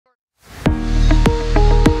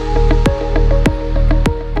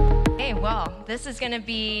This is going to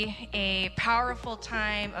be a powerful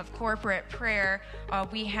time of corporate prayer.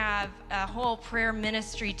 We have a whole prayer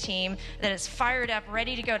ministry team that is fired up,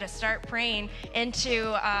 ready to go to start praying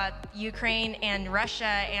into Ukraine and Russia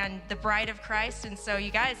and the bride of Christ. And so, you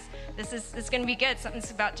guys, this is going to be good.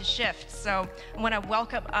 Something's about to shift. So I want to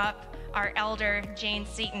welcome up our elder, Jane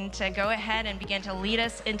Seaton, to go ahead and begin to lead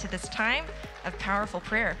us into this time of powerful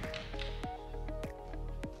prayer.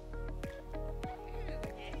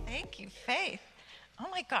 Thank you, Faith. Oh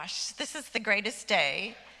my gosh, this is the greatest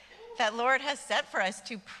day that Lord has set for us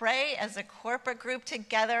to pray as a corporate group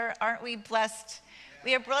together. Aren't we blessed?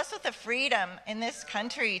 We are blessed with the freedom in this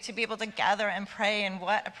country to be able to gather and pray, and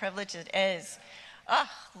what a privilege it is. Oh,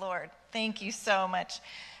 Lord, thank you so much.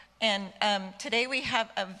 And today we have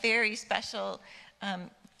a very special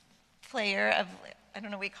player of, I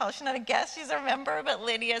don't know what we call her. She's not a guest, she's a member, but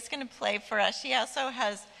Lydia is going to play for us. She also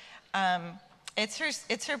has,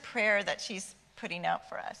 it's her prayer that she's putting out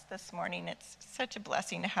for us this morning. It's such a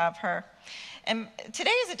blessing to have her. And today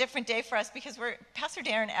is a different day for us because Pastor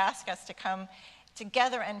Darren asked us to come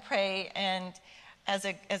together and pray and as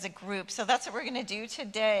a group. So that's what we're going to do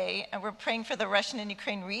today. And we're praying for the Russian and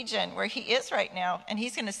Ukraine region where he is right now. And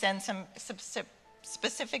he's going to send some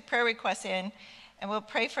specific prayer requests in, and we'll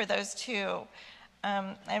pray for those too.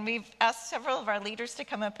 And we've asked several of our leaders to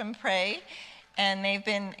come up and pray, and they've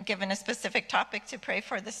been given a specific topic to pray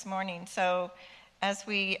for this morning. So as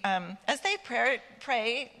they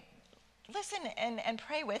pray, listen and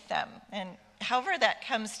pray with them. And however that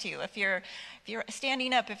comes to you, if you're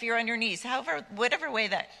standing up, if you're on your knees, whatever way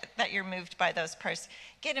that you're moved by those prayers,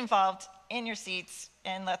 get involved in your seats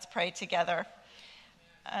and let's pray together.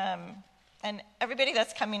 And everybody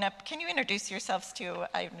that's coming up, can you introduce yourselves too?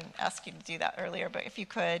 I didn't ask you to do that earlier, but if you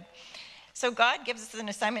could. So God gives us an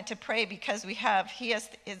assignment to pray because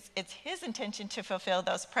it's his intention to fulfill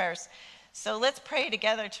those prayers. So let's pray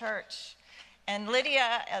together, church. And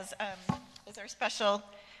Lydia, as our special,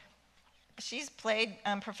 she's played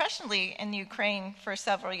professionally in Ukraine for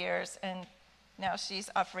several years, and now she's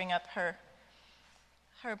offering up her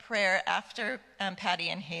prayer after Patty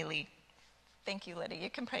and Haley. Thank you, Lydia. You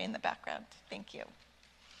can pray in the background. Thank you.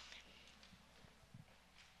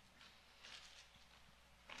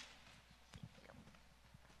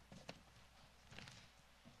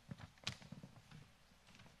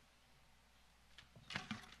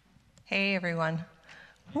 Hey, everyone.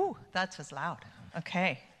 Whew, that was loud.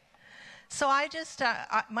 Okay. So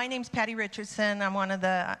my name's Patty Richardson. I'm one of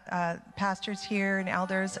the pastors here and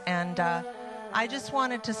elders, and I just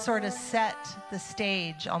wanted to sort of set the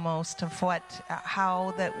stage almost of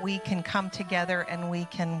how that we can come together and we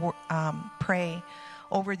can pray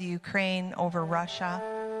over the Ukraine, over Russia,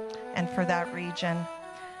 and for that region.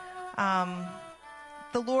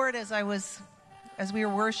 The Lord, as we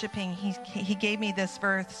were worshiping, he gave me this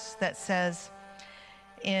verse that says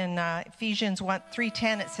in Ephesians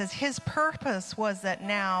 3:10, it says, his purpose was that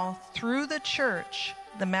now through the church,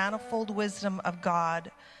 the manifold wisdom of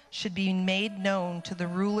God should be made known to the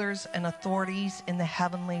rulers and authorities in the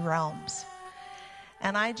heavenly realms.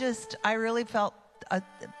 And I really felt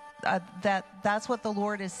that's what the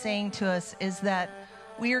Lord is saying to us, is that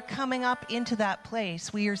we are coming up into that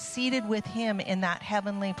place. We are seated with him in that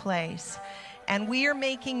heavenly place. And we are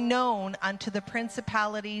making known unto the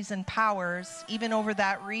principalities and powers, even over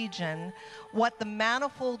that region, what the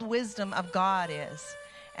manifold wisdom of God is.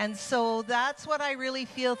 And so that's what I really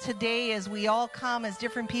feel today as we all come, as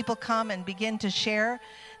different people come and begin to share,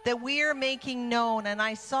 that we are making known. And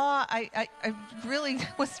I really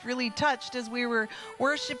was really touched as we were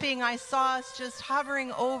worshiping. I saw us just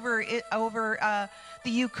hovering over the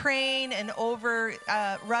Ukraine and over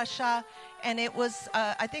Russia. And it was,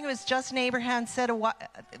 I think it was Justin Abraham said a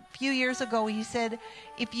few years ago, he said,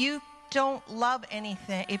 if you don't love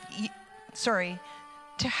anything,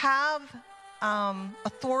 to have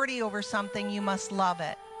authority over something, you must love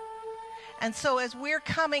it. And so as we're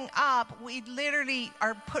coming up, we literally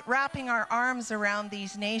are wrapping our arms around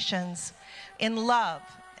these nations in love.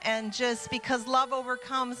 And just because love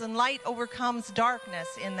overcomes and light overcomes darkness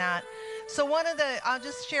in that. So I'll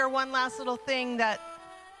just share one last little thing that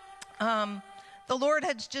the Lord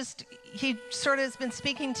he sort of has been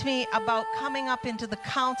speaking to me about coming up into the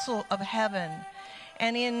council of heaven.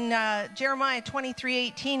 And in Jeremiah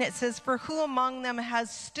 23:18, it says, for who among them has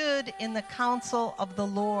stood in the counsel of the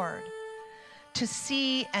Lord to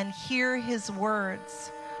see and hear his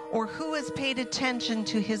words? Or who has paid attention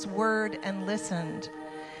to his word and listened?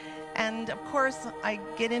 And of course, I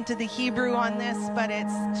get into the Hebrew on this, but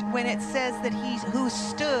it's when it says that he who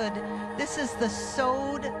stood, this is the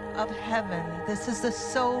sod of heaven. This is the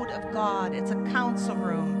sod of God. It's a council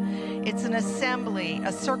room. It's an assembly,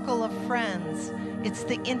 a circle of friends. It's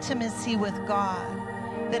the intimacy with God.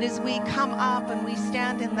 That as we come up and we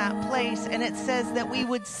stand in that place, and it says that we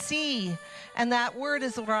would see, and that word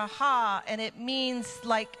is raha, and it means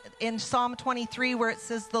like in Psalm 23 where it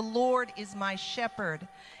says, the Lord is my shepherd.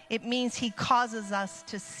 It means he causes us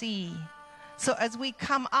to see. So as we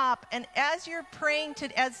come up, and as you're praying,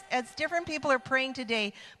 as different people are praying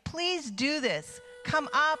today, please do this. Come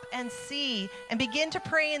up and see and begin to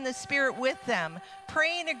pray in the Spirit with them.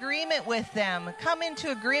 Pray in agreement with them. Come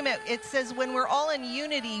into agreement. It says when we're all in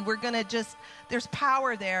unity, we're going to there's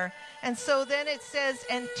power there. And so then it says,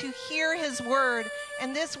 and to hear his word.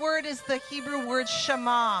 And this word is the Hebrew word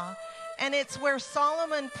Shema. And it's where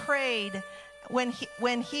Solomon prayed when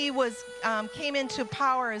he came into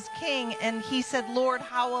power as king, and he said, Lord,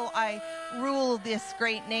 how will I rule this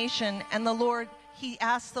great nation? And he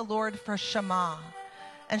asked the Lord for Shema.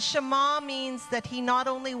 And Shema means that he not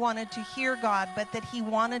only wanted to hear God, but that he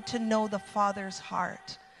wanted to know the Father's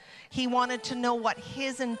heart. He wanted to know what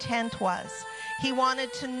his intent was. He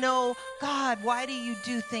wanted to know, God, why do you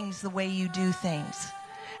do things the way you do things?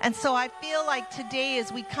 And so I feel like today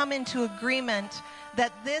as we come into agreement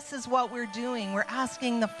that this is what we're doing. We're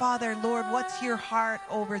asking the Father, Lord, what's your heart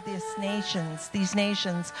over these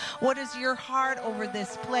nations? What is your heart over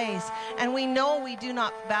this place? And we know we do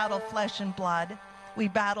not battle flesh and blood. We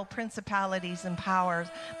battle principalities and powers.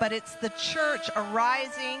 But it's the church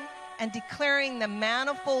arising and declaring the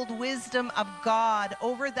manifold wisdom of God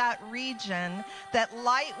over that region, that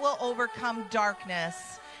light will overcome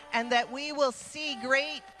darkness, and that we will see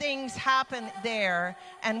great things happen there,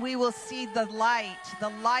 and we will see the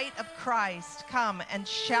light of Christ come and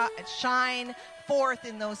shine forth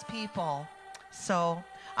in those people. So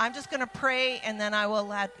I'm just going to pray, and then I will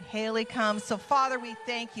let Haley come. So Father, we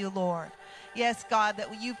thank you, Lord. Yes, God,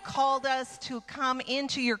 that you've called us to come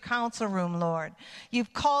into your council room, Lord.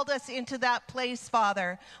 You've called us into that place,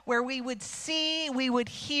 Father, where we would see, we would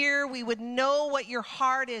hear, we would know what your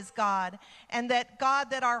heart is, God. And that, God,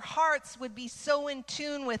 that our hearts would be so in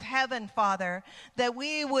tune with heaven, Father, that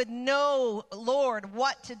we would know, Lord,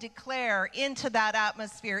 what to declare into that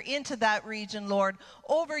atmosphere, into that region, Lord,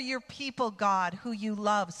 over your people, God, who you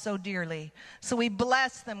love so dearly. So we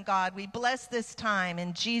bless them, God. We bless this time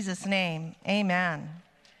in Jesus' name. Amen.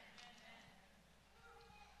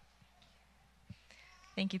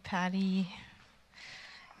 Thank you, Patty.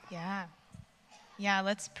 Yeah,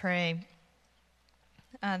 let's pray.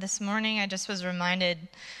 This morning, I just was reminded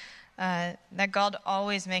that God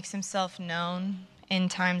always makes himself known in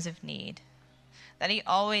times of need. That he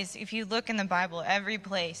always, if you look in the Bible, every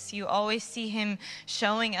place, you always see him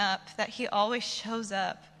showing up, that he always shows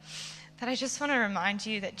up. That I just want to remind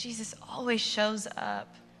you that Jesus always shows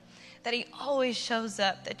up. That he always shows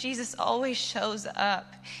up, that Jesus always shows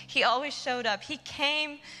up. He always showed up. He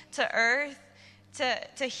came to earth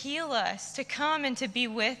to heal us, to come and to be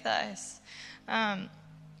with us. And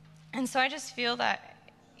so I just feel that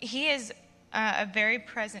he is a very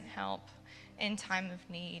present help in time of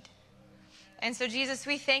need. And so, Jesus,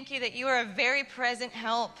 we thank you that you are a very present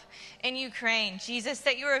help in Ukraine. Jesus,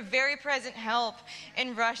 that you are a very present help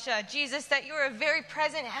in Russia. Jesus, that you are a very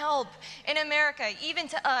present help in America, even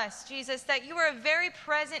to us. Jesus, that you are a very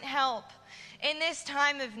present help in this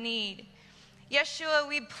time of need. Yeshua,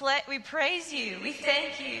 we praise you. We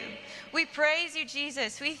thank you. We praise you,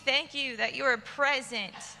 Jesus. We thank you that you are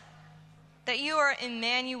present, that you are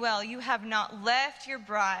Emmanuel. You have not left your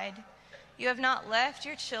bride. You have not left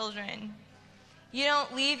your children. You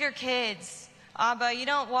don't leave your kids, Abba. You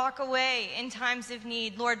don't walk away in times of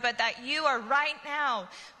need, Lord, but that you are right now.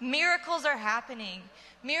 Miracles are happening.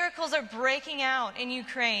 Miracles are breaking out in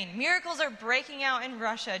Ukraine. Miracles are breaking out in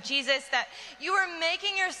Russia. Jesus, that you are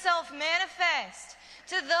making yourself manifest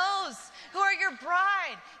to those who are your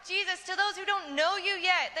bride. Jesus, to those who don't know you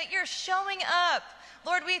yet, that you're showing up.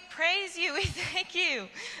 Lord, we praise you. We thank you.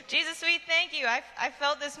 Jesus, we thank you. I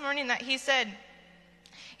felt this morning that he said,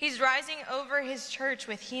 he's rising over his church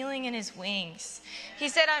with healing in his wings. He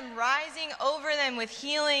said, I'm rising over them with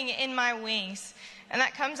healing in my wings. And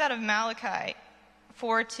that comes out of Malachi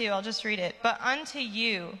 4:2. I'll just read it. But unto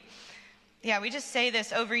you, we just say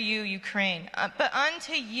this over you, Ukraine. But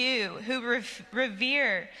unto you who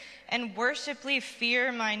revere and worshipfully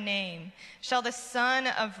fear my name, shall the Son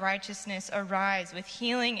of Righteousness arise with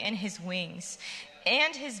healing in his wings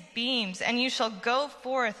and his beams, and you shall go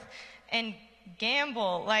forth and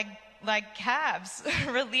gambol like calves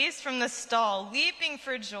released from the stall, leaping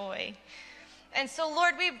for joy. And so,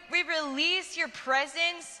 Lord, we release your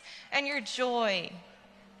presence and your joy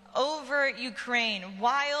over Ukraine,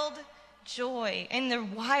 wild joy in the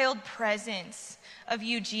wild presence of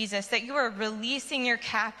you, Jesus, that you are releasing your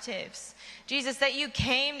captives. Jesus, that you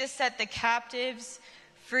came to set the captives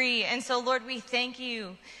free. And so, Lord, we thank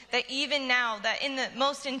you that even now, that in the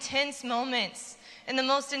most intense moments, in the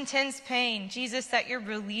most intense pain, Jesus, that you're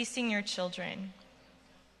releasing your children.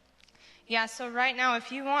 Yeah, so right now,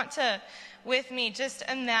 if you want to, with me, just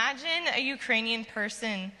imagine a Ukrainian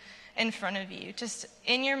person in front of you. Just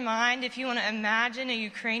in your mind, if you want to imagine a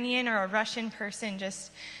Ukrainian or a Russian person,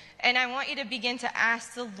 and I want you to begin to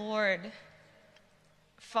ask the Lord,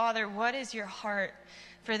 Father, what is your heart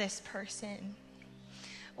for this person?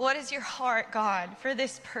 What is your heart, God, for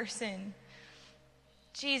this person?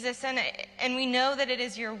 Jesus, and we know that it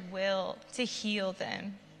is your will to heal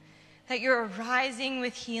them, that you're arising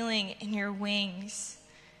with healing in your wings,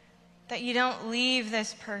 that you don't leave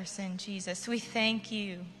this person, Jesus. We thank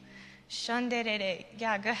you.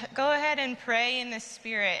 Yeah, go ahead and pray in the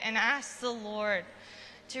Spirit and ask the Lord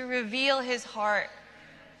to reveal his heart.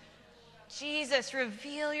 Jesus,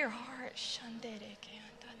 reveal your heart.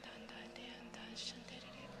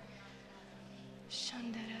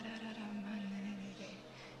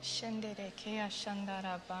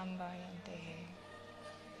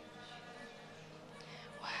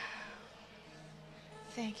 Wow.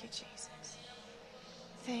 Thank you, Jesus.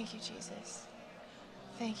 Thank you, Jesus.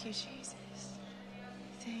 Thank you, Jesus.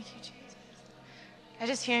 Thank you, Jesus. I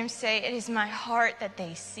just hear him say, it is my heart that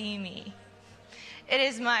they see me. It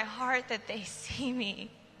is my heart that they see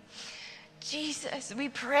me. Jesus, we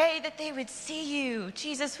pray that they would see you.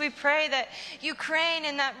 Jesus, we pray that Ukraine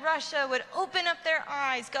and that Russia would open up their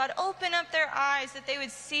eyes. God, open up their eyes that they would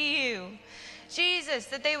see you. Jesus,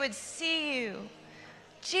 that they would see you.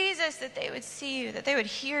 Jesus, that they would see you, that they would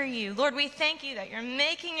hear you. Lord, we thank you that you're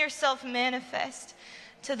making yourself manifest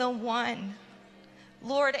to the one,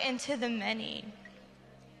 Lord, and to the many.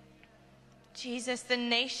 Jesus, the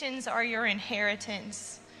nations are your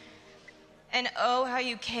inheritance. And oh, how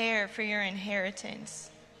you care for your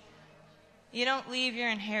inheritance. You don't leave your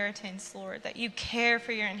inheritance, Lord, that you care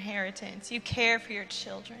for your inheritance. You care for your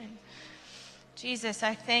children. Jesus,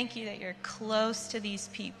 I thank you that you're close to these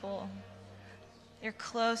people. You're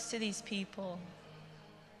close to these people.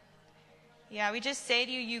 Yeah, we just say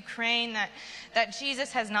to you, Ukraine, that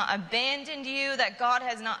Jesus has not abandoned you, that God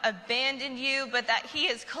has not abandoned you, but that he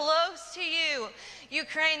is close to you.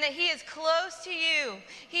 Ukraine, that he is close to you.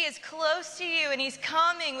 He is close to you, and he's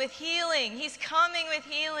coming with healing. He's coming with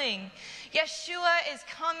healing. Yeshua is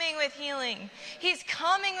coming with healing. He's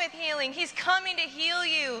coming with healing. He's coming to heal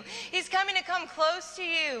you. He's coming to come close to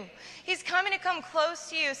you. He's coming to come close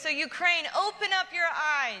to you. So Ukraine, open up your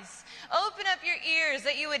eyes. Open up your ears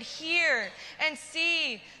that you would hear and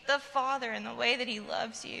see the Father in the way that he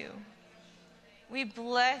loves you. We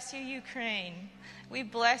bless you, Ukraine. We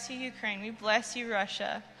bless you, Ukraine. We bless you,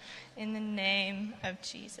 Russia. In the name of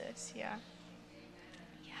Jesus. Yeah.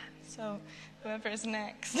 So whoever's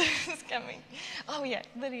next is coming. Oh, yeah,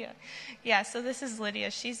 Lydia. Yeah, so this is Lydia.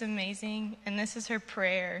 She's amazing, and this is her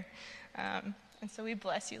prayer. And so we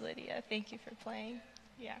bless you, Lydia. Thank you for playing.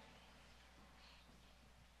 Yeah.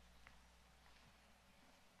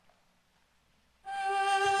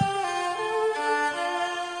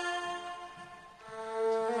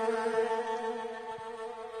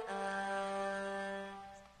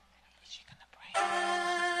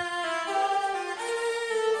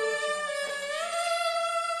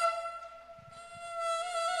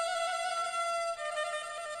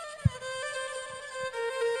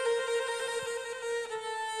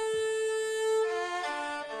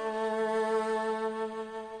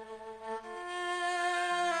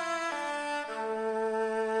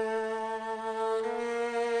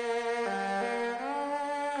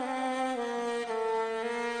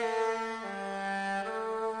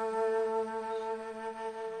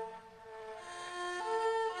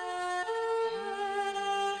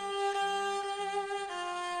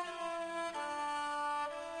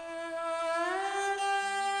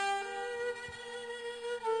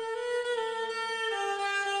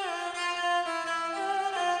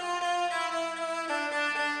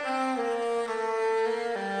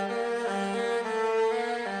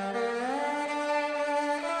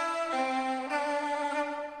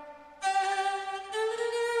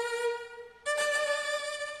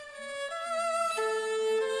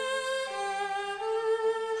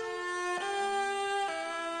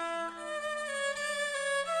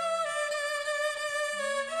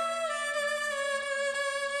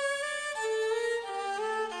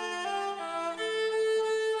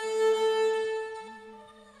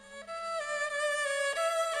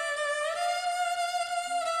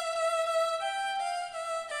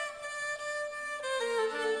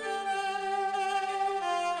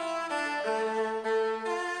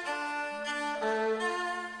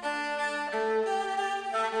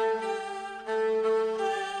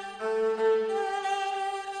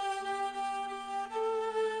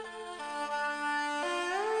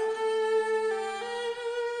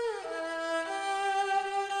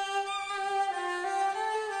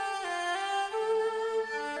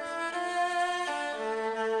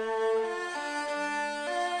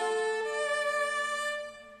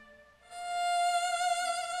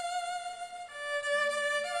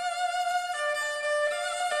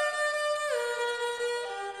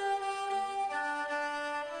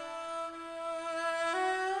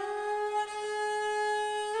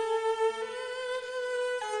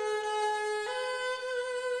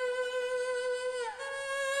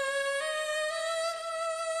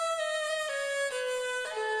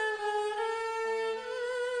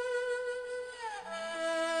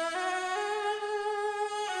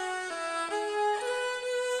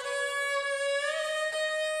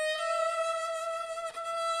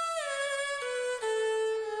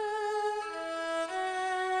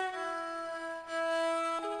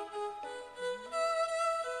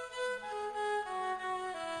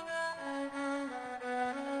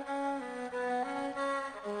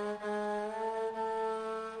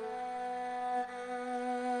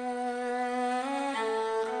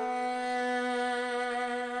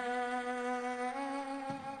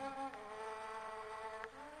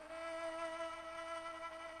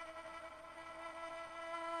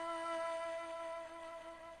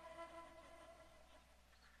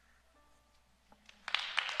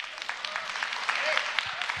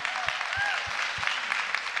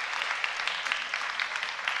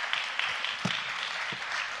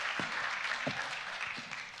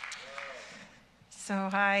 So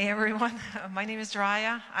hi everyone, my name is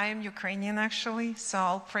Raya. I am Ukrainian actually, so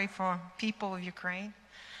I'll pray for people of Ukraine.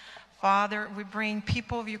 Father, we bring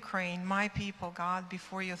people of Ukraine, my people, God,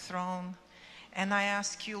 before your throne. And I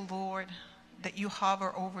ask you, Lord, that you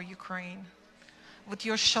hover over Ukraine with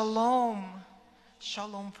your shalom,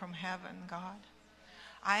 shalom from heaven, God.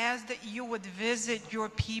 I ask that you would visit your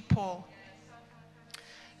people,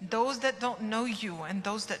 those that don't know you and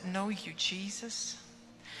those that know you, Jesus.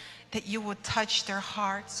 That you would touch their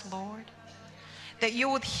hearts, Lord. That you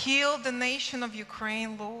would heal the nation of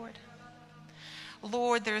Ukraine, Lord.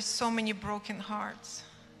 Lord, there's so many broken hearts.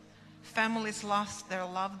 Families lost their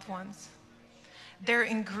loved ones. They're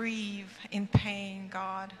in grief, in pain,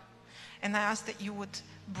 God. And I ask that you would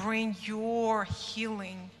bring your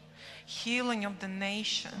healing, healing of the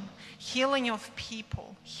nation, healing of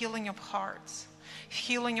people, healing of hearts,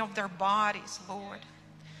 healing of their bodies, Lord.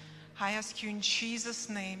 I ask you in Jesus'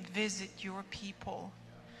 name, visit your people.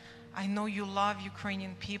 I know you love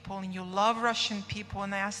Ukrainian people and you love Russian people,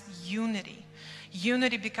 and I ask unity.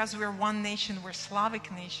 Unity because we're one nation, we're a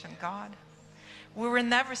Slavic nation, God. We were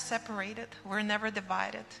never separated, we're never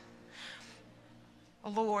divided.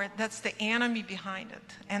 Lord, that's the enemy behind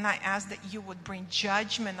it. And I ask that you would bring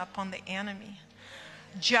judgment upon the enemy.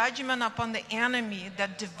 Judgment upon the enemy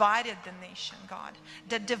that divided the nation, God.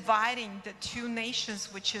 That dividing the two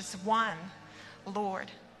nations, which is one,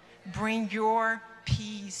 Lord. Bring your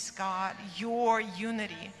peace, God, your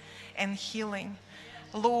unity and healing.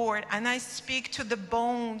 Lord, and I speak to the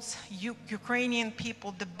bones, Ukrainian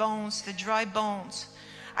people, the bones, the dry bones.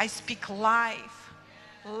 I speak life.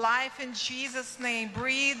 Life in Jesus' name.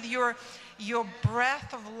 Breathe your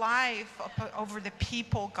breath of life over the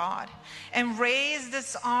people, God, and raise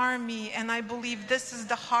this army. And I believe this is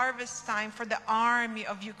the harvest time for the army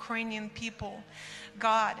of Ukrainian people,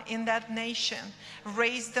 God, in that nation.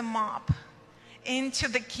 Raise them up into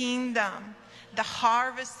the kingdom, the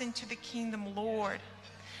harvest into the kingdom, Lord.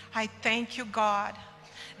 I thank you, God,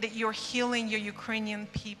 that you're healing your Ukrainian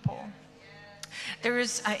people. There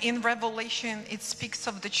is, in Revelation, it speaks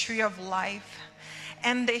of the tree of life.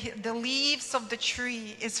 And the leaves of the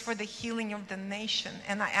tree is for the healing of the nation.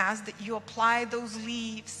 And I ask that you apply those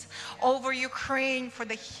leaves over Ukraine for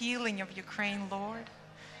the healing of Ukraine, Lord.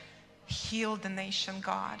 Heal the nation,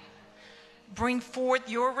 God. Bring forth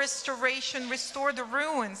your restoration. Restore the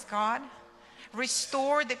ruins, God.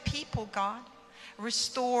 Restore the people, God.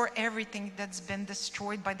 Restore everything that's been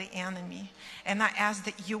destroyed by the enemy. And I ask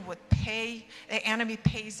that you would pay, the enemy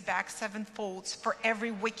pays back sevenfold for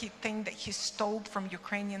every wicked thing that he stole from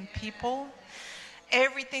Ukrainian people.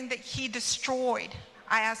 Everything that he destroyed,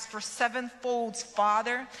 I ask for sevenfold.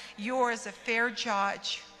 Father, you are as a fair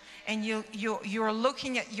judge. And you're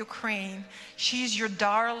looking at Ukraine. She's your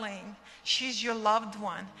darling. She's your loved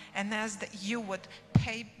one. And as that you would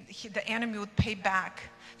pay, the enemy would pay back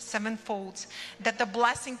sevenfold, that the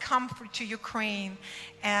blessing come to Ukraine,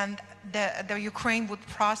 and the Ukraine would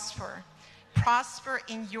prosper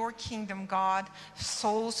in your kingdom, God.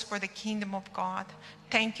 Souls for the kingdom of God.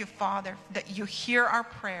 Thank you, Father, that you hear our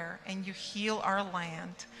prayer and you heal our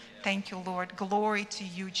land. Thank you, Lord. Glory to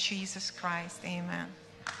you, Jesus Christ. Amen.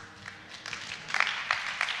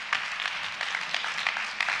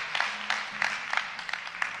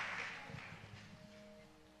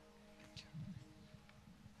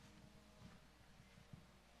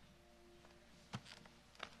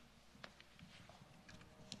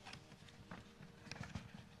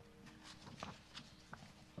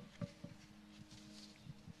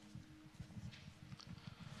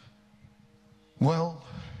 Well,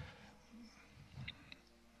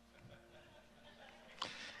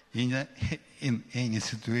 in any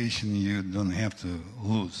situation, you don't have to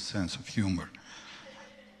lose sense of humor.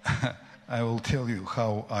 I will tell you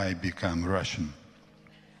how I became Russian.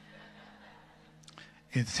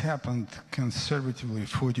 It's happened conservatively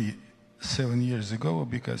 47 years ago,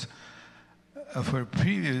 because for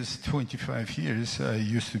previous 25 years, I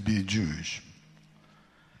used to be Jewish.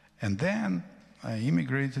 And then I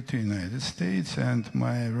immigrated to the United States, and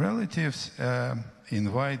my relatives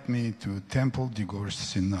invite me to Temple de Gor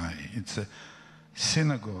Sinai. It's a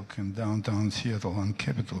synagogue in downtown Seattle on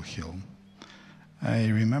Capitol Hill. I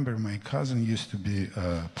remember my cousin used to be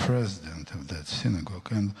president of that synagogue,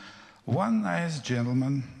 and one nice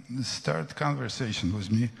gentleman started conversation with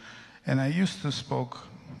me, and I used to speak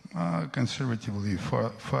conservatively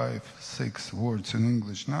 5-6 words in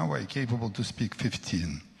English. Now I'm capable to speak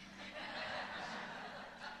 15.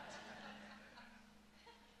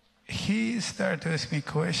 He started asking me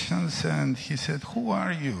questions, and he said, "Who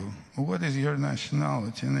are you? What is your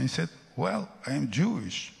nationality?" And I said, "Well, I'm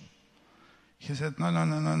Jewish." He said, no,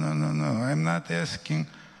 I'm not asking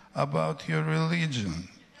about your religion.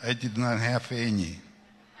 I did not have any.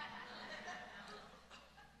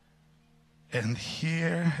 And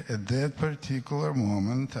here, at that particular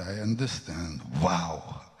moment, I understand,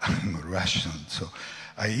 wow, I'm Russian. So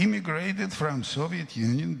I immigrated from Soviet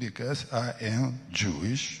Union because I am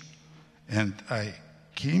Jewish, and I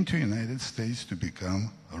came to United States to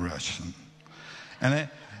become a Russian. And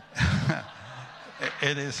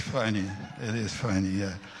it is funny,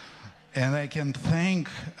 yeah. And I can thank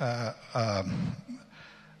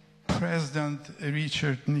President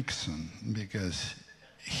Richard Nixon, because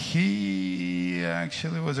he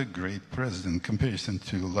actually was a great president in comparison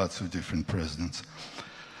to lots of different presidents.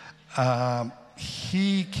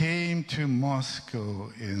 He came to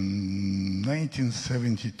Moscow in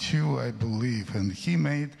 1972, I believe, and he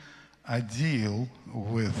made a deal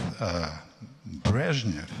with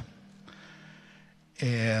Brezhnev.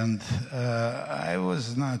 And I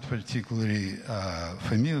was not particularly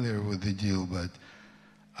familiar with the deal, but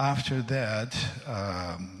after that,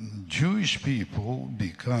 Jewish people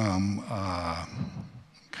become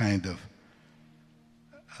kind of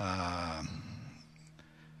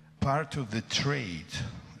part of the trade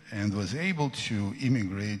and was able to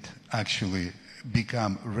immigrate, actually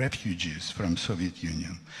become refugees from Soviet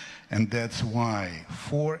Union. And that's why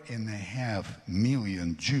 4.5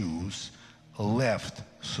 million Jews left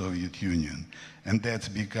Soviet Union. And that's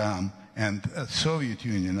become, and Soviet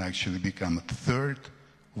Union actually become a third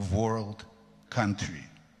world country.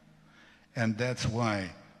 And that's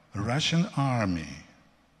why Russian army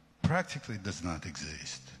practically does not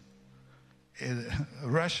exist.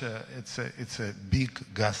 Russia, it's a big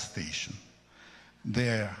gas station.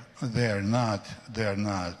 They're not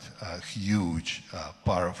a huge,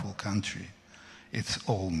 powerful country. It's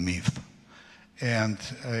all myth. And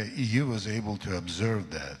EU was able to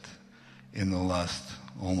observe that in the last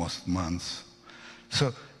almost months.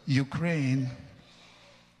 So Ukraine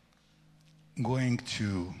going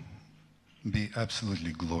to be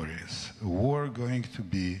absolutely glorious. War going to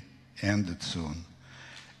be ended soon.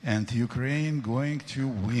 And Ukraine going to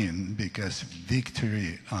win, because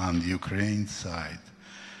victory on Ukraine's side,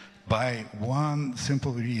 by one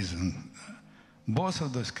simple reason: both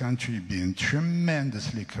of those countries being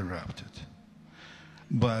tremendously corrupted.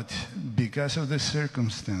 But because of the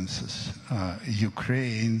circumstances,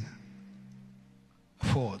 Ukraine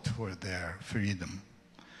fought for their freedom.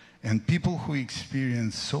 And people who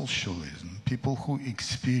experience socialism, people who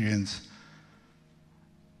experience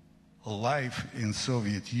life in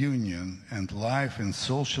Soviet Union and life in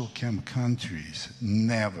social camp countries,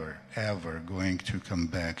 never, ever going to come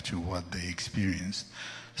back to what they experienced.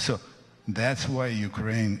 So that's why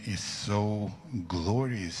Ukraine is so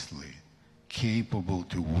gloriously capable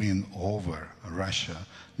to win over Russia.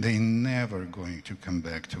 They're never going to come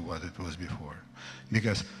back to what it was before.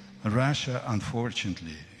 Because Russia,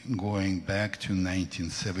 unfortunately, going back to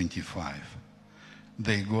 1975,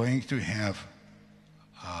 they're going to have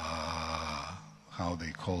how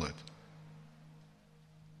they call it,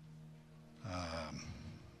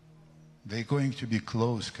 they're going to be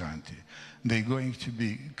closed country. They're going to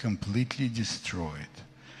be completely destroyed.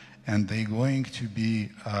 And they're going to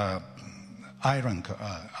be iron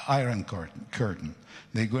curtain.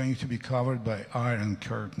 They're going to be covered by iron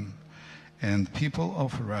curtain. And people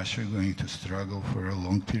of Russia are going to struggle for a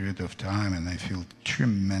long period of time, and I feel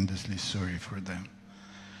tremendously sorry for them.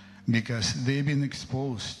 Because they've been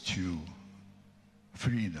exposed to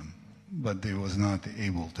freedom, but they was not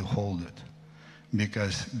able to hold it.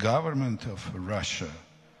 Because government of Russia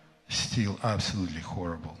is still absolutely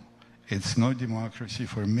horrible. It's no democracy.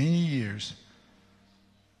 For many years,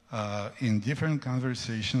 in different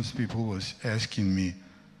conversations, people was asking me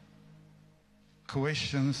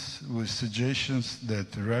questions with suggestions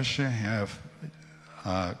that Russia have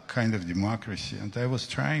a kind of democracy. And I was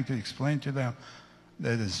trying to explain to them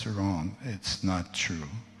that is wrong. It's not true.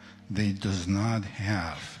 They does not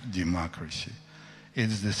have democracy.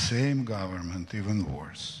 It's the same government, even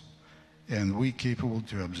worse. And we're capable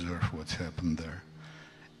to observe what's happened there.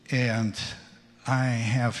 And I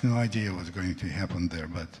have no idea what's going to happen there,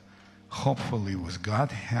 but hopefully with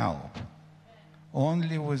God's help,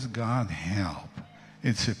 only with God's help,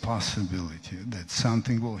 it's a possibility that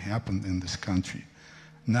something will happen in this country.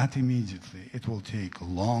 Not immediately. It will take a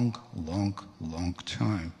long, long, long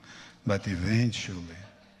time. But eventually,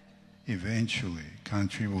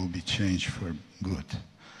 country will be changed for good.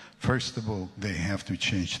 First of all, they have to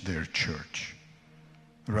change their church.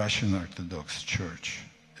 Russian Orthodox Church,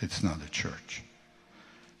 it's not a church.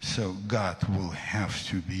 So God will have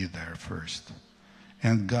to be there first.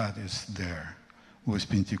 And God is there. with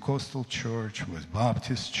Pentecostal church, with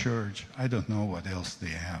Baptist church. I don't know what else they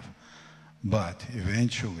have. But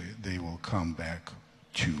eventually they will come back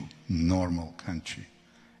to normal country.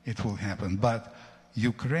 It will happen. But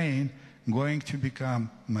Ukraine going to become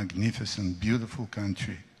magnificent, beautiful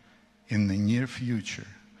country in the near future.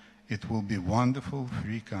 It will be wonderful,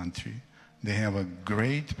 free country. They have a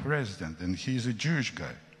great president, and he's a Jewish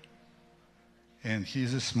guy. And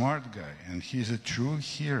he's a smart guy, and he's a true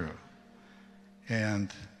hero.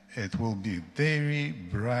 And it will be very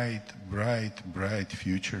bright, bright, bright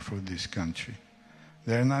future for this country.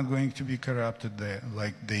 They're not going to be corrupted there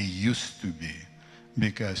like they used to be,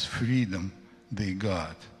 because freedom they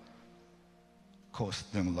got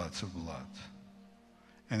cost them lots of blood.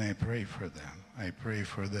 And I pray for them. I pray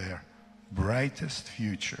for their brightest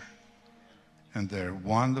future and their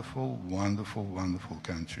wonderful, wonderful, wonderful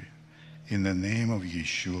country. In the name of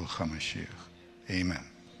Yeshua HaMashiach. Amen.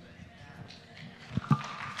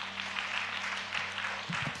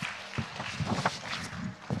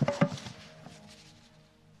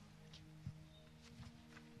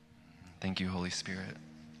 Thank you, Holy Spirit.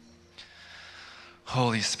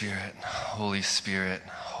 Holy Spirit, Holy Spirit,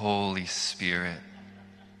 Holy Spirit,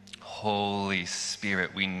 Holy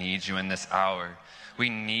Spirit, we need you in this hour. We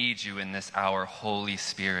need you in this hour, Holy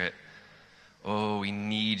Spirit. Oh, we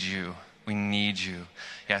need you. We need you.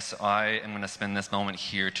 Yes, I am going to spend this moment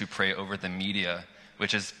here to pray over the media,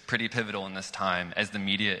 which is pretty pivotal in this time as the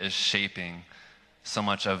media is shaping so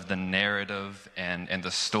much of the narrative and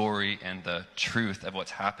the story and the truth of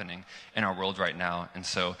what's happening in our world right now. And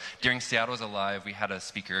so during Seattle's Alive, we had a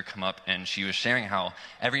speaker come up and she was sharing how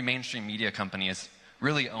every mainstream media company is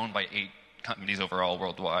really owned by 8 companies overall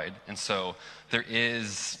worldwide. And so there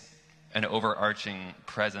is an overarching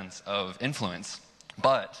presence of influence,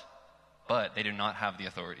 but they do not have the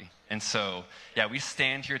authority. And so, yeah, we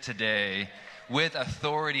stand here today with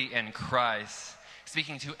authority in Christ,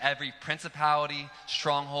 speaking to every principality,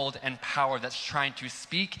 stronghold, and power that's trying to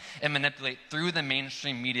speak and manipulate through the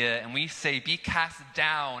mainstream media. And we say, be cast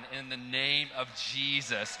down in the name of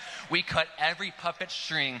Jesus. We cut every puppet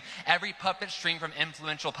string from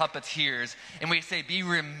influential puppeteers. And we say, be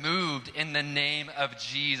removed in the name of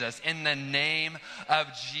Jesus. In the name of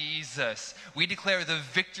Jesus. We declare the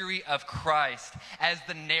victory of Christ as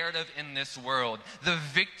the narrative in this world. The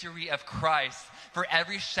victory of Christ for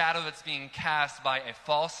every shadow that's being cast by a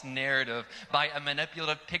false narrative, by a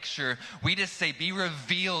manipulative picture. We just say, be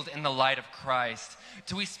revealed in the light of Christ.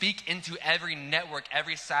 Do we speak into every network,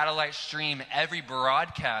 every satellite stream, every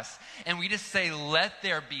broadcast, and we just say, let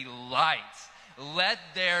there be light. Let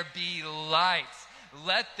there be light.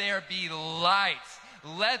 Let there be light.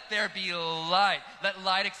 Let there be light. Let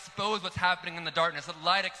light expose what's happening in the darkness. Let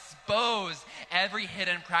light expose every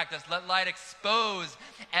hidden practice. Let light expose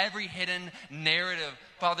every hidden narrative.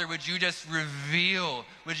 Father, would you just reveal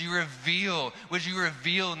in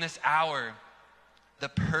this hour the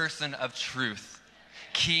person of truth,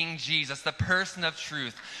 King Jesus, the person of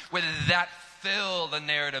truth. Would that fill the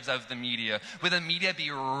narratives of the media? Would the media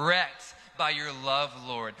be wrecked by your love,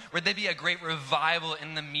 Lord? Would there be a great revival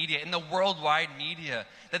in the media, in the worldwide media,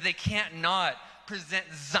 that they can't not present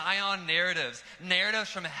Zion narratives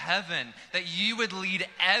from heaven, that you would lead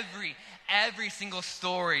every single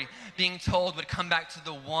story being told would come back to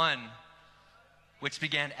the one which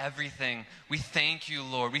began everything. We thank you,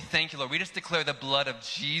 Lord. We thank you, Lord. We just declare the blood of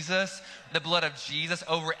Jesus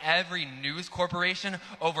over every news corporation,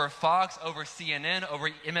 over Fox, over CNN,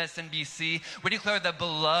 over MSNBC. We declare the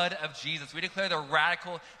blood of Jesus. We declare the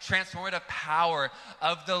radical, transformative power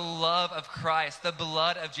of the love of Christ, the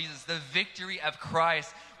blood of Jesus, the victory of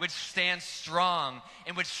Christ, which stands strong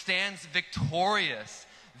and which stands victorious.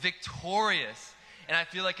 And I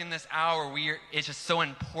feel like in this hour, it's just so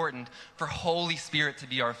important for Holy Spirit to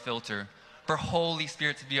be our filter. Father,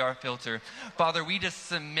 we just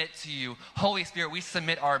submit to you. Holy Spirit, we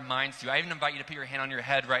submit our minds to you. I even invite you to put your hand on your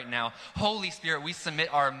head right now. Holy Spirit, we submit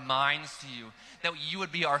our minds to you, that you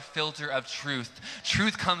would be our filter of truth.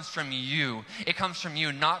 Truth comes from you. It comes from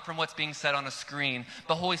you, not from what's being said on a screen.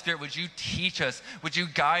 But Holy Spirit, would you teach us? Would you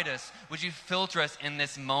guide us? Would you filter us in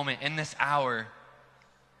this moment, in this hour?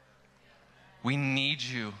 We need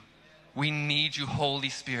you. We need you, Holy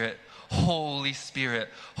Spirit. Holy Spirit.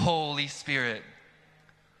 Holy Spirit.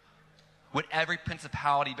 Would every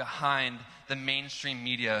principality behind the mainstream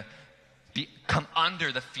media come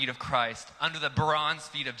under the feet of Christ, under the bronze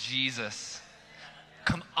feet of Jesus.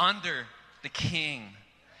 Come under the King.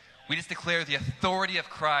 We just declare the authority of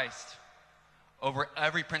Christ over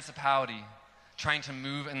every principality trying to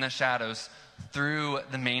move in the shadows through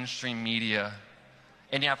the mainstream media.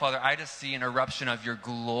 And yeah, Father, I just see an eruption of your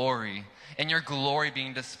glory, and your glory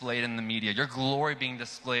being displayed in the media, your glory being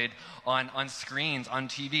displayed on screens, on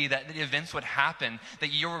TV, that the events would happen, that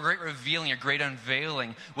your great revealing, your great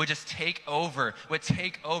unveiling would just take over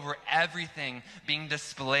everything being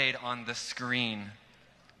displayed on the screen.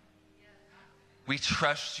 We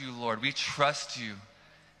trust you, Lord. We trust you.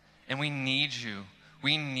 And we need you.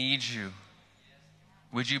 We need you.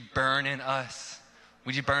 Would you burn in us?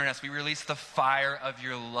 Would you burn us? We release the fire of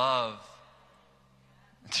your love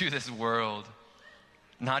to this world.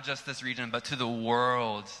 Not just this region, but to the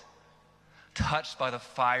world. Touched by the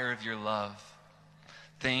fire of your love.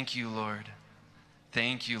 Thank you, Lord.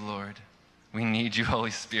 Thank you, Lord. We need you,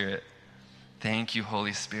 Holy Spirit. Thank you,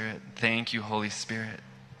 Holy Spirit. Thank you, Holy Spirit.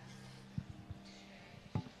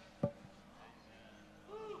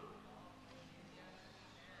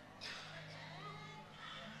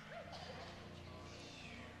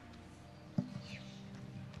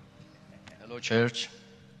 Hello, church.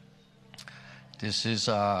 This is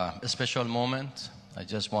a special moment. I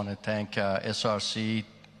just want to thank SRC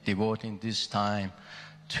devoting this time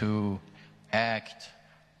to act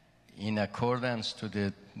in accordance to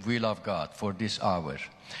the will of God for this hour.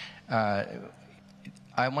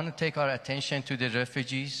 I want to take our attention to the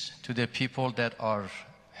refugees, to the people that are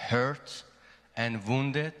hurt and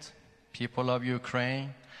wounded, people of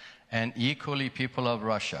Ukraine, and equally people of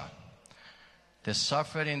Russia. The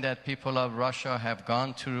suffering that people of Russia have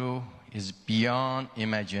gone through is beyond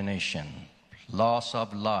imagination. Loss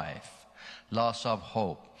of life, loss of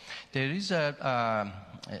hope. There is a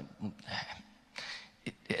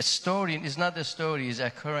story, it's not a story, it's an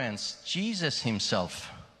occurrence. Jesus himself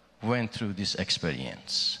went through this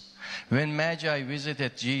experience. When Magi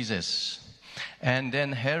visited Jesus, and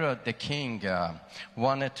then Herod the king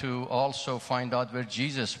wanted to also find out where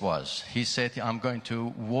Jesus was. He said, I'm going to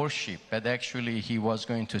worship, but actually he was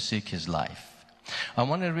going to seek his life. I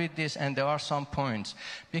want to read this, and there are some points,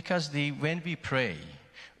 because when we pray,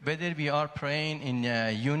 whether we are praying in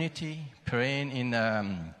unity, praying in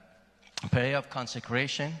prayer of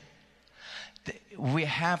consecration, we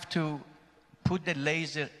have to put the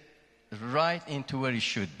laser right into where it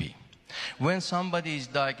should be. When somebody is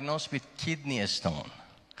diagnosed with kidney stone,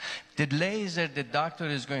 the laser the doctor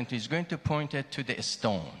is going to point it to the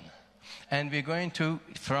stone. And we're going to,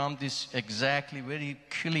 from this exactly very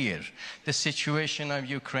clear, the situation of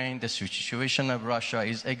Ukraine, the situation of Russia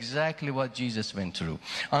is exactly what Jesus went through.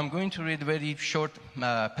 I'm going to read a very short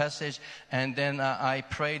passage, and then I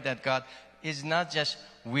pray that God is not just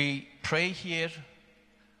we pray here,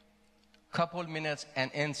 couple minutes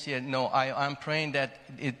and ends here. No, I'm praying that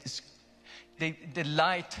it's the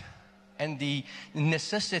light and the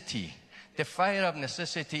necessity, the fire of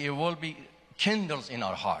necessity, it will be kindles in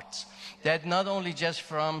our hearts. That not only just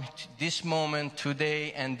from this moment,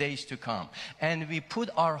 today, and days to come. And we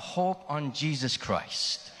put our hope on Jesus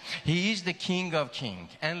Christ. He is the King of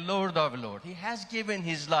Kings and Lord of Lords. He has given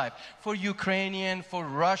his life for Ukrainian, for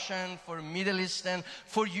Russian, for Middle Eastern,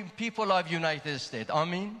 for people of United States.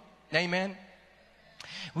 Amen? Amen?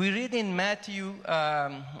 We read in Matthew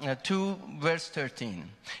 2, verse 13.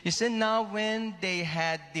 It said, now when they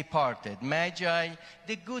had departed, Magi,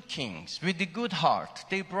 the good kings, with the good heart,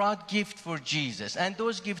 they brought gift for Jesus. And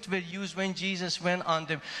those gifts were used when Jesus went on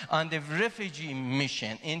the refugee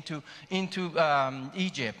mission into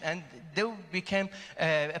Egypt. And they became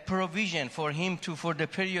a provision for him for the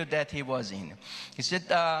period that he was in. He said,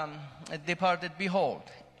 departed, behold,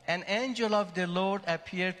 an angel of the Lord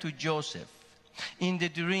appeared to Joseph in the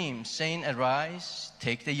dream, saying, arise,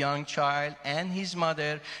 take the young child and his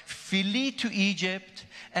mother, flee to Egypt,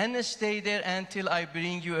 and stay there until I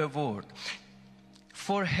bring you a word.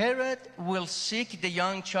 For Herod will seek the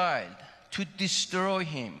young child to destroy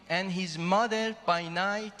him, and his mother by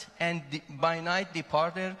night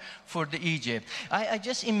departed for the Egypt. I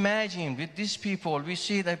just imagine with these people, we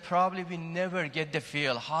see that probably we never get the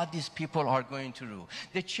feel how these people are going through.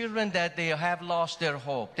 The children that they have lost their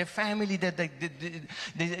hope, the family that they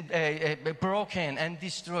broken and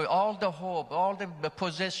destroyed, all the hope, all the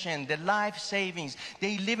possession, the life savings,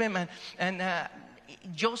 they leave him, and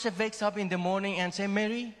Joseph wakes up in the morning and say,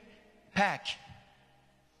 Mary, pack.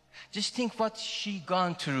 Just think what she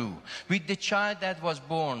gone through with the child that was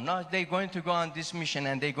born. Now they're going to go on this mission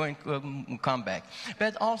and they're going to come back.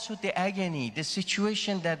 But also the agony, the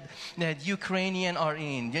situation that Ukrainian are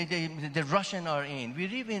in, the Russian are in. We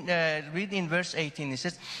read in verse 18, it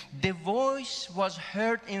says, the voice was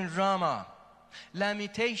heard in Ramah,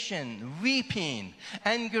 lamentation, weeping,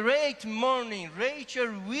 and great mourning, Rachel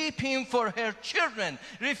weeping for her children,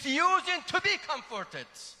 refusing to be comforted.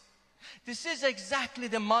 This is exactly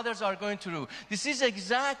the mothers are going through. This is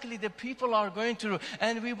exactly the people are going through.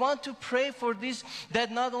 And we want to pray for this,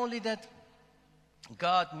 that not only that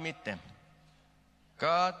God meet them.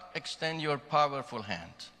 God, extend your powerful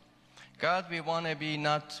hand. God, we want to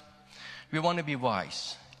be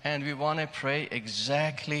wise. And we want to pray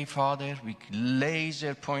exactly, Father, we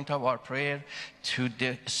laser point of our prayer to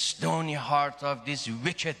the stony heart of this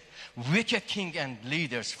wicked king and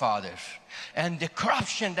leaders, Father. And the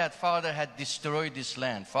corruption that, Father, had destroyed this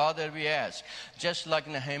land. Father, we ask, just like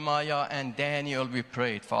Nehemiah and Daniel, we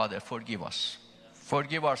prayed, Father, forgive us.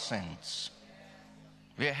 Forgive our sins.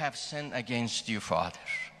 We have sinned against you, Father.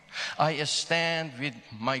 I stand with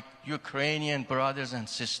my Ukrainian brothers and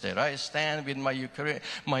sisters. I stand with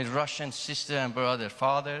my Russian sister and brother.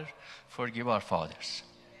 Father, forgive our fathers.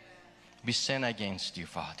 We sin against you,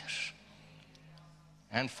 Father.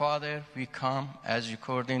 And Father, we come as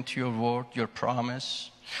according to your word, your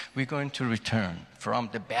promise. We're going to return from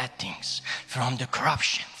the bad things, from the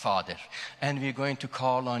corruption, Father. And we're going to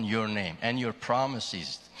call on your name and your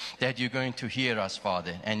promises that you're going to hear us,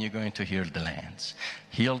 Father, and you're going to heal the lands.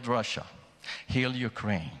 Heal Russia, heal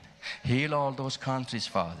Ukraine, heal all those countries,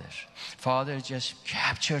 Father. Father, just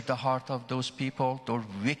capture the heart of those people, those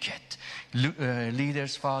wicked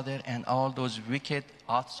leaders, Father, and all those wicked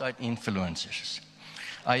outside influencers.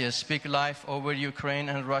 I speak life over Ukraine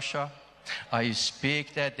and Russia. I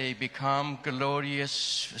speak that they become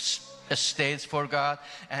glorious states for God,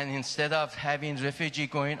 and instead of having refugees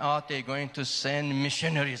going out, they're going to send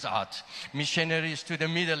missionaries out. Missionaries to the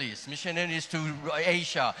Middle East, missionaries to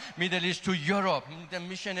Asia, Middle East to Europe, the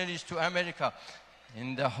missionaries to America.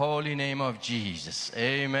 In the holy name of Jesus.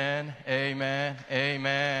 Amen, amen,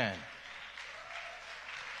 amen.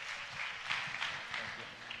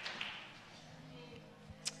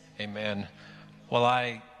 Amen. Well,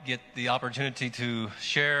 I get the opportunity to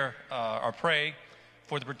share or pray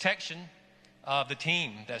for the protection of the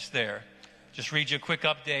team that's there. Just read you a quick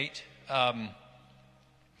update from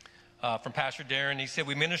Pastor Darren. He said,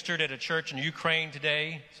 we ministered at a church in Ukraine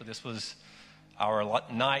today. So this was our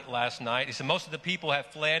night last night. He said, most of the people have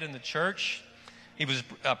fled in the church. It was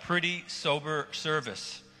a pretty sober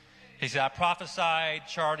service. He said, I prophesied.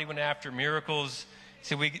 Charlie went after miracles. He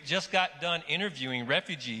said, we just got done interviewing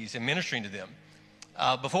refugees and ministering to them.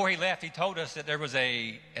 Before he left, he told us that there was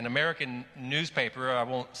an American newspaper, I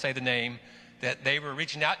won't say the name, that they were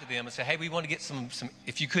reaching out to them and said, hey, we want to get some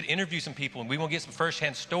if you could interview some people, and we want to get some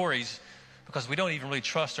firsthand stories because we don't even really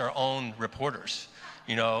trust our own reporters,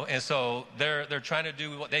 you know. And so they're trying to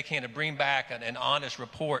do what they can to bring back an honest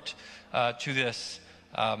report to this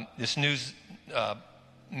news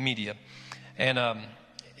media. And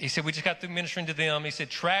he said, we just got through ministering to them. He said,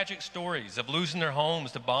 tragic stories of losing their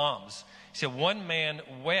homes to bombs. He said, one man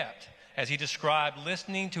wept as he described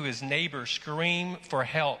listening to his neighbor scream for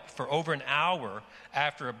help for over an hour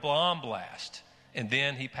after a bomb blast, and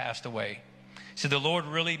then he passed away. He said, the Lord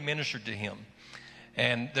really ministered to him.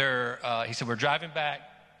 And he said, we're driving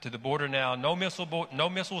back to the border now. No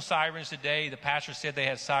missile sirens today. The pastor said they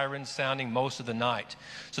had sirens sounding most of the night.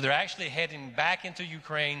 So they're actually heading back into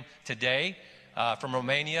Ukraine today. From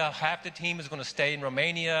Romania. Half the team is going to stay in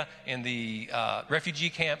Romania in the refugee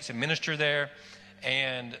camps and minister there.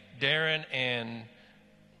 And Darren and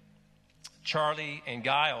Charlie and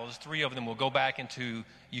Giles, 3 of them, will go back into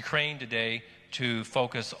Ukraine today to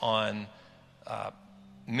focus on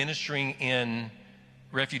ministering in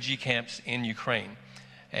refugee camps in Ukraine.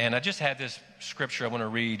 And I just had this scripture I want to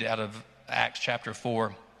read out of Acts chapter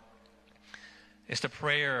 4. It's the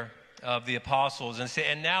prayer of the apostles, and say,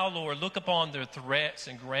 and now, Lord, look upon their threats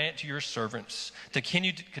and grant to your servants to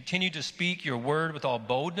continue to speak your word with all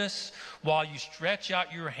boldness while you stretch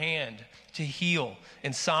out your hand to heal,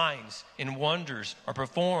 and signs and wonders are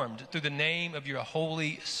performed through the name of your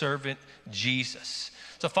holy servant Jesus.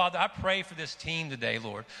 So, Father, I pray for this team today,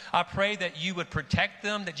 Lord. I pray that you would protect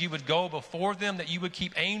them, that you would go before them, that you would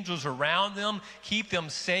keep angels around them, keep them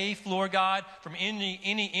safe, Lord God, from any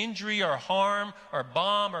injury or harm or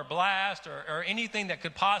bomb or blast or anything that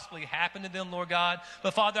could possibly happen to them, Lord God.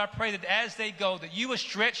 But, Father, I pray that as they go, that you would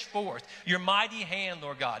stretch forth your mighty hand,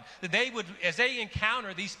 Lord God, that they would, as they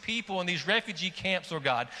encounter these people in these refugee camps, Lord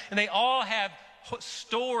God, and they all have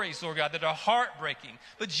stories, Lord God, that are heartbreaking.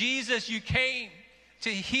 But, Jesus, you came to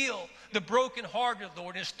heal the brokenhearted,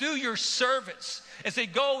 Lord. And it's through your servants as they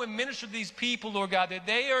go and minister to these people, Lord God, that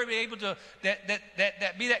they are able to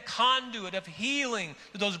that be that conduit of healing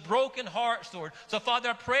to those broken hearts, Lord. So, Father,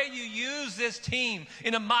 I pray you use this team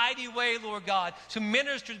in a mighty way, Lord God, to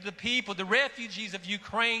minister to the people, the refugees of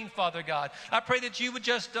Ukraine, Father God. I pray that you would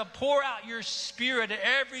just pour out your Spirit at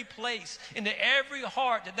every place, into every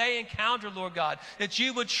heart that they encounter, Lord God, that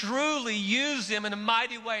you would truly use them in a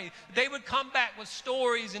mighty way. They would come back with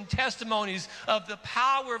stories and testimonies of the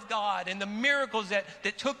power of God and the miracles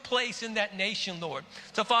that took place in that nation, Lord.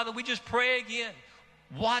 So, Father, we just pray again.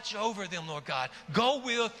 Watch over them, Lord God. Go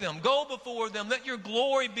with them. Go before them. Let your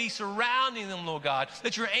glory be surrounding them, Lord God.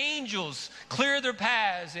 Let your angels clear their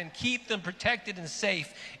paths and keep them protected and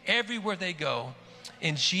safe everywhere they go.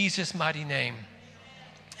 In Jesus' mighty name,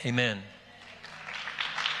 amen.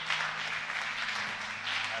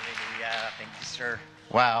 Hallelujah. Thank you, sir.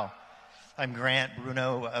 Wow. I'm Grant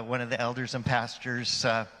Bruno, one of the elders and pastors.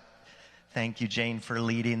 Thank you, Jane, for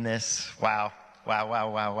leading this. Wow. Wow, wow,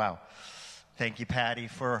 wow, wow. Thank you, Patty,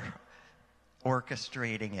 for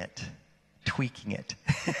orchestrating it, tweaking it.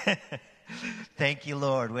 Thank you,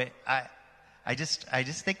 Lord. I just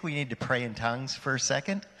think we need to pray in tongues for a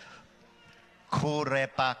second. Kure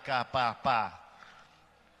pa ka pa pa.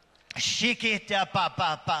 Shikita pa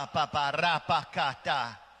pa pa pa pa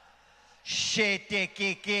rapakata. Shete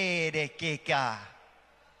keke de keka.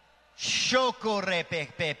 Shokore pe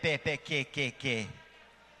pe pe pe ke ke ke.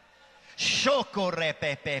 Shokore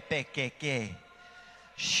pe pe pe ke ke.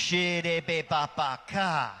 Shire pe pa pa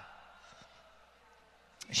ka.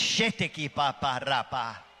 Shete ki pa pa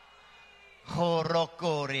rapa.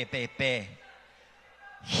 Horokore pe pe.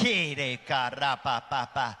 Hire ka rapa pa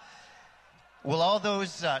pa. Will all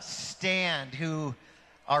those stand who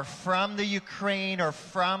are from the Ukraine or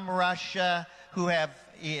from Russia, who have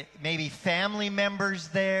maybe family members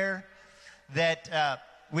there, that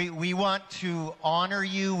we want to honor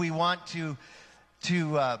you. We want to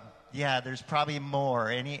there's probably more,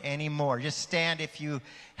 any more. Just stand if you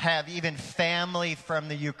have even family from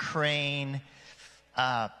the Ukraine,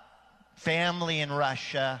 family in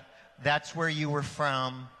Russia. That's where you were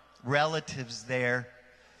from, relatives there.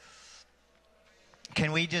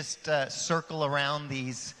 Can we just circle around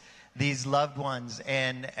these loved ones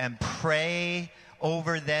and pray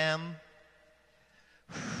over them?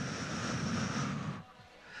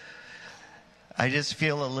 I just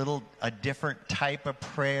feel a different type of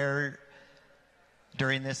prayer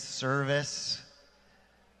during this service.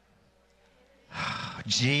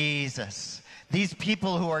 Jesus. These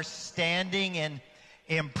people who are standing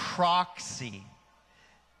in proxy.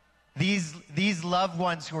 These loved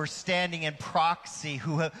ones who are standing in proxy,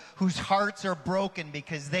 whose hearts are broken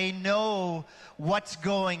because they know what's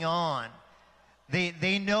going on.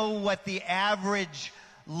 They know what the average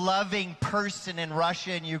loving person in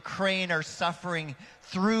Russia and Ukraine are suffering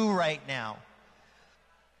through right now.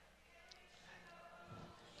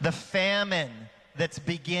 The famine that's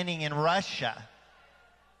beginning in Russia.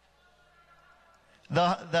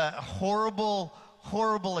 The horrible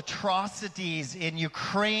atrocities in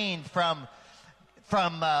Ukraine from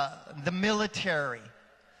the military.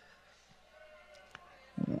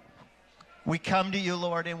 We come to you,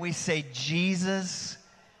 Lord, and we say, Jesus,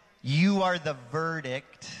 you are the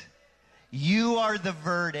verdict. You are the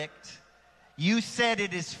verdict. You said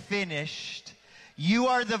it is finished. You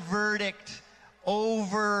are the verdict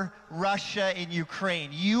over Russia and Ukraine.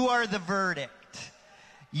 You are the verdict.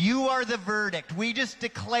 You are the verdict. We just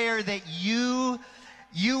declare that you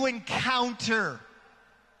encounter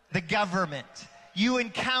the government. You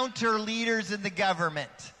encounter leaders in the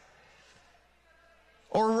government.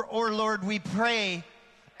 Or Lord, we pray,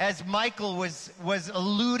 as Michael was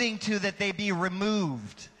alluding to, that they be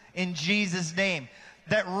removed in Jesus' name.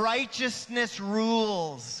 That righteousness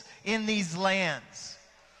rules in these lands.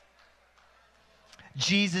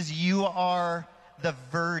 Jesus, you are the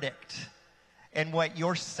verdict. And what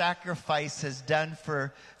your sacrifice has done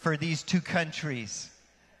for these two countries.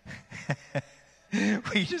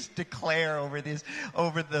 We just declare over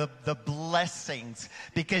the blessings,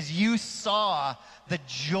 because you saw the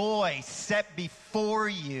joy set before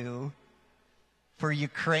you for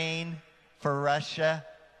Ukraine, for Russia.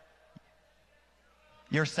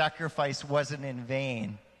 Your sacrifice wasn't in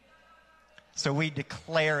vain. So we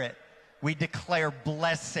declare it. We declare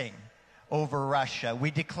blessing over Russia.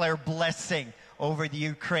 We declare blessing over the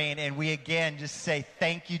Ukraine. And we again just say,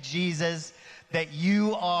 thank you, Jesus, that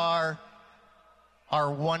you are our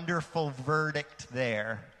wonderful verdict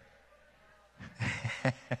there.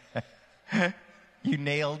 You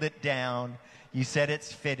nailed it down. You said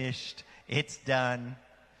it's finished. It's done.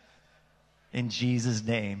 In Jesus'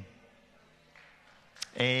 name.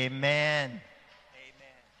 Amen.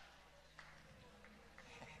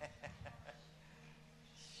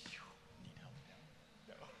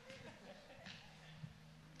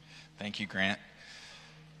 Thank you, Grant.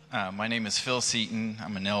 My name is Phil Seaton.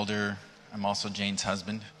 I'm an elder. I'm also Jane's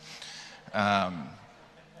husband. I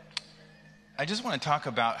just want to talk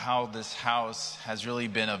about how this house has really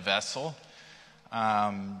been a vessel.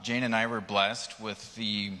 Jane and I were blessed with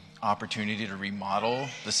the opportunity to remodel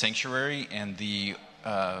the sanctuary and the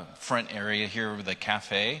front area here with the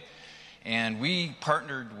cafe. And we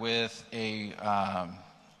partnered with a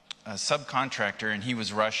subcontractor, and he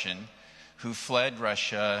was Russian, who fled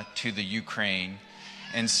Russia to the Ukraine.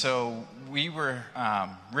 And so we were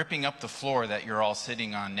ripping up the floor that you're all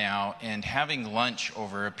sitting on now and having lunch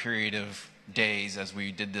over a period of days as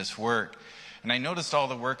we did this work. And I noticed all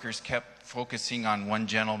the workers kept focusing on one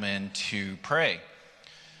gentleman to pray.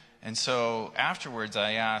 And so afterwards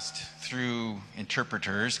I asked through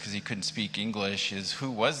interpreters, because he couldn't speak English, is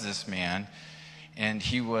who was this man? And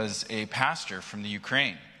he was a pastor from the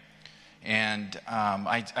Ukraine. And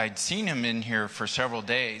I'd seen him in here for several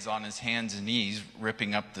days on his hands and knees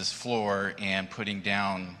ripping up this floor and putting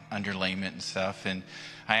down underlayment and stuff. And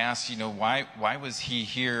I asked, why was he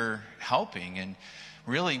here helping? And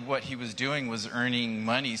really what he was doing was earning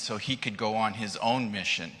money so he could go on his own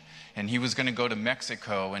mission. And he was going to go to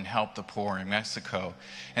Mexico and help the poor in Mexico.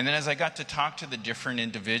 And then as I got to talk to the different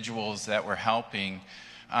individuals that were helping,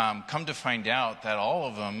 come to find out that all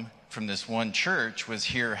of them from this one church was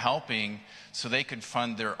here helping so they could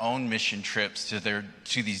fund their own mission trips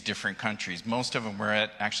to these different countries. Most of them were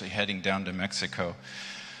actually heading down to Mexico.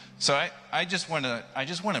 So I just want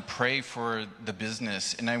to pray for the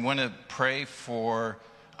business, and I want to pray for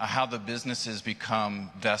how the businesses become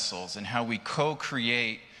vessels and how we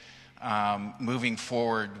co-create moving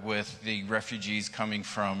forward with the refugees coming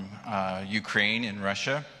from Ukraine and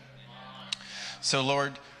Russia. So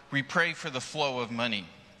Lord, we pray for the flow of money,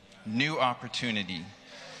 new opportunity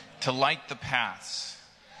to light the paths.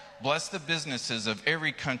 Bless the businesses of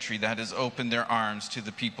every country that has opened their arms to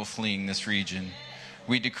the people fleeing this region.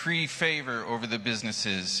 We decree favor over the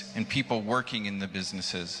businesses and people working in the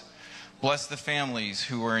businesses. Bless the families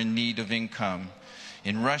who are in need of income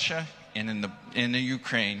in Russia and in the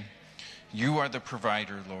Ukraine. You are the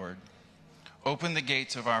provider, Lord. Open the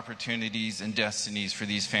gates of opportunities and destinies for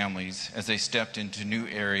these families as they stepped into new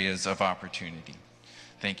areas of opportunity.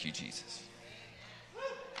 Thank you, Jesus.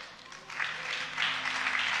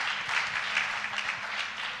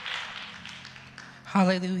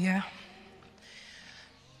 Hallelujah.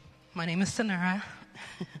 My name is Sonara.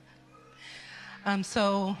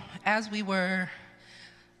 So as we were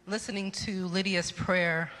listening to Lydia's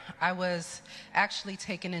prayer, I was actually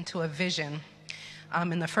taken into a vision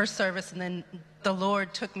in the first service, and then the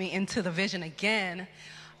Lord took me into the vision again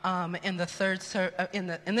in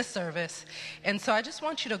the in this service. And so I just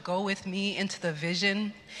want you to go with me into the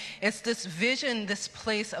vision. It's this vision, this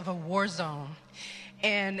place of a war zone.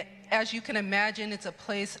 And as you can imagine, it's a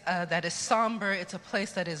place that is somber. It's a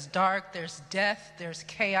place that is dark. There's death, there's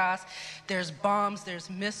chaos, there's bombs, there's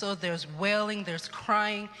missiles, there's wailing, there's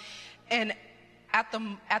crying. And at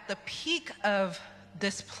the peak of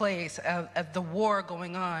this place, of the war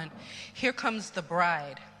going on, here comes the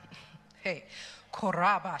bride. Hey,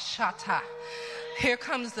 Koraba Shata. Here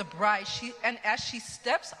comes the bride. And as she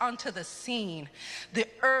steps onto the scene, the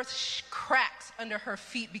earth cracks under her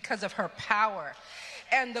feet because of her power.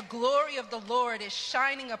 And the glory of the Lord is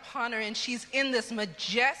shining upon her, and she's in this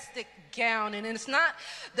majestic gown. And it's not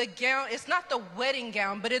the gown, it's not the wedding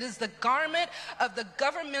gown, but it is the garment of the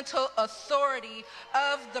governmental authority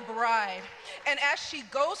of the bride. And as she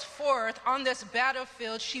goes forth on this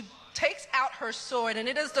battlefield, she takes out her sword, and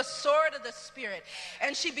it is the sword of the Spirit,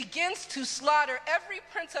 and she begins to slaughter every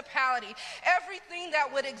principality, everything that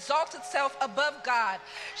would exalt itself above God.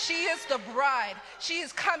 She is the bride. She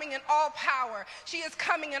is coming in all power. She is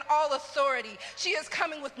coming in all authority. She is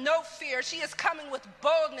coming with no fear. She is coming with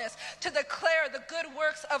boldness to declare the good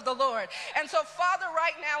works of the Lord. And so, Father,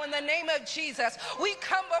 right now, in the name of Jesus, we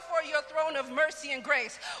come before your throne of mercy and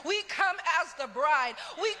grace. We come as the bride.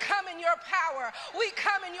 We come in your power. We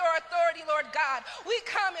come in your authority, Lord God. We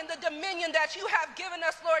come in the dominion that you have given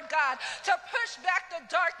us, Lord God, to push back the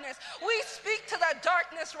darkness. We speak to the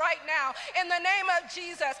darkness right now in the name of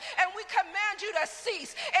Jesus, and we command you to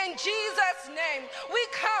cease in Jesus' name. We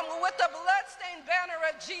come with the bloodstained banner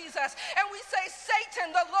of Jesus, and we say,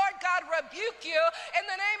 Satan, the Lord God rebuke you in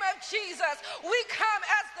the name of Jesus. We come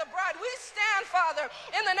as the bride. We stand, Father,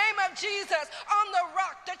 in the name of Jesus, on the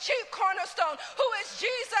rock, the chief cornerstone, who is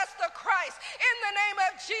Jesus the Christ. In the name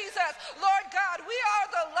of Jesus, Lord God, we are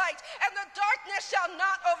the light, and the darkness shall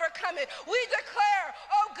not overcome it. We declare,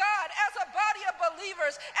 oh God, as a body of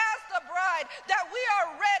believers, as the bride, that we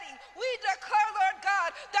are ready. We declare, Lord God,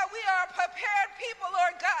 that we are a prepared people,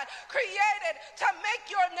 Lord God, created to make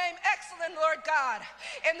your name excellent, Lord God.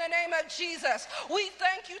 In the name of Jesus, we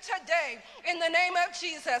thank you today, in the name of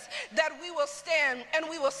Jesus, that we will stand, and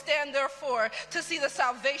we will stand therefore to see the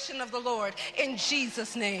salvation of the Lord in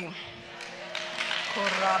Jesus' name.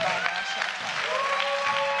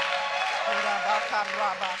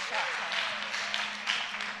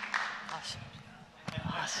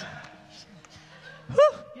 Awesome.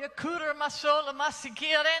 Yakura masola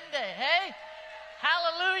masikirende. Hey,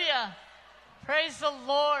 hallelujah. Praise the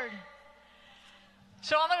Lord.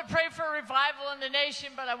 So I'm going to pray for revival in the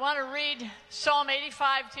nation, but I want to read Psalm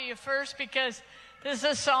 85 to you first, because this is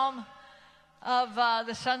a psalm of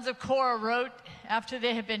the sons of Korah wrote after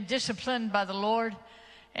they had been disciplined by the Lord.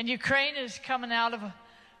 And Ukraine is coming out of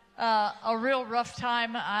a real rough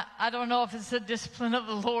time. I don't know if it's the discipline of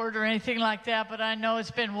the Lord or anything like that, but I know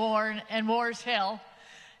it's been war, and war is hell.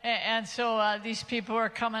 And so these people are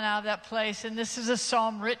coming out of that place. And this is a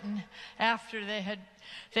psalm written after they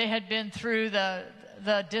had been through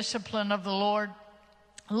the discipline of the Lord.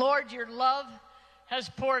 Lord, your love has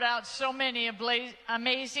poured out so many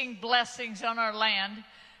amazing blessings on our land.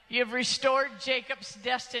 You've restored Jacob's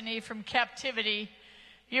destiny from captivity.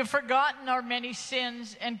 You've forgotten our many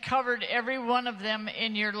sins and covered every one of them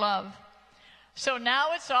in your love. So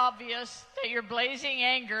now it's obvious that your blazing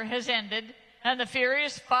anger has ended, and the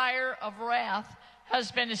furious fire of wrath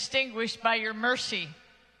has been extinguished by your mercy.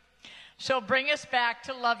 So bring us back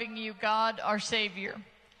to loving you, God, our Savior.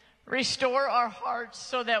 Restore our hearts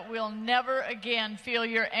so that we'll never again feel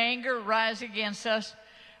your anger rise against us.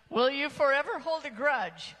 Will you forever hold a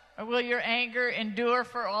grudge, or will your anger endure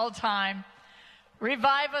for all time?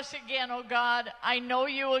 Revive us again, O God. I know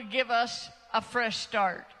you will give us a fresh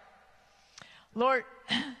start. Lord,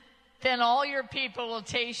 then all your people will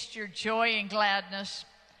taste your joy and gladness.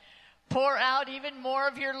 Pour out even more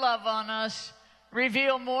of your love on us.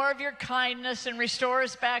 Reveal more of your kindness and restore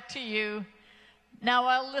us back to you. Now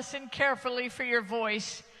I'll listen carefully for your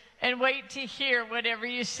voice and wait to hear whatever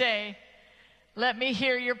you say. Let me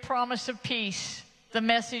hear your promise of peace, the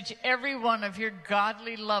message every one of your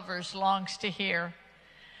godly lovers longs to hear.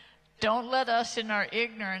 Don't let us in our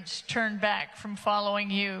ignorance turn back from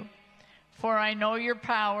following you, for I know your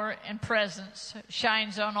power and presence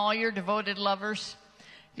shines on all your devoted lovers.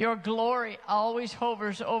 Your glory always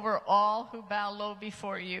hovers over all who bow low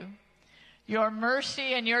before you. Your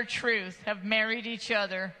mercy and your truth have married each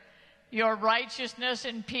other. Your righteousness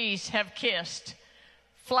and peace have kissed.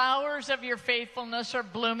 Flowers of your faithfulness are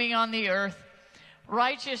blooming on the earth.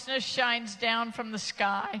 Righteousness shines down from the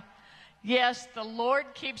sky. Yes, the Lord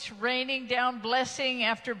keeps raining down blessing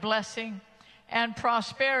after blessing, and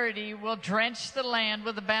prosperity will drench the land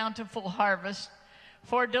with a bountiful harvest.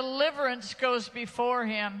 For deliverance goes before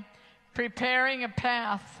him, preparing a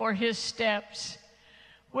path for his steps.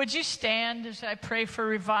 Would you stand as I pray for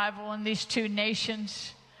revival in these two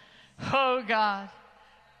nations? Oh, God.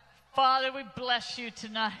 Father, we bless you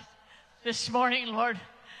tonight, this morning, Lord.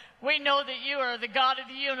 We know that you are the God of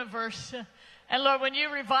the universe. And, Lord, when you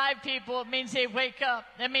revive people, it means they wake up.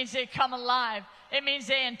 It means they come alive. It means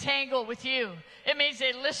they entangle with you. It means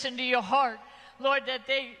they listen to your heart. Lord, that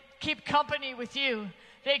they keep company with you.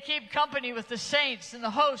 They keep company with the saints and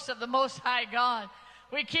the hosts of the Most High God.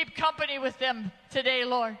 We keep company with them today,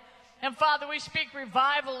 Lord. And Father, we speak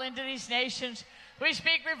revival into these nations. We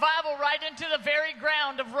speak revival right into the very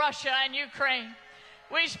ground of Russia and Ukraine.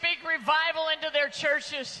 We speak revival into their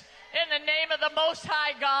churches in the name of the Most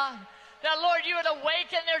High God. That, Lord, you would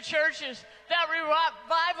awaken their churches. That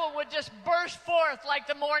revival would just burst forth like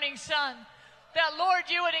the morning sun. That, Lord,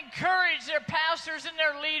 you would encourage their pastors and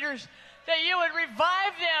their leaders. That you would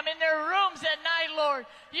revive them in their rooms at night, Lord.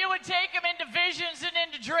 You would take them into visions and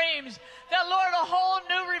into dreams. That, Lord, a whole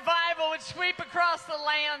new revival would sweep across the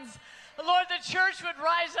lands. Lord, the church would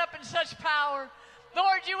rise up in such power.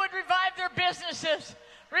 Lord, you would revive their businesses.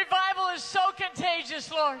 Revival is so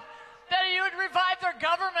contagious, Lord, that you would revive their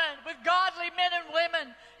government with godly men and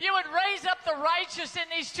women. You would raise up the righteous in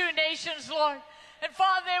these two nations, Lord. And,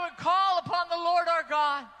 Father, they would call upon the Lord our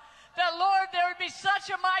God. That, Lord, there would be such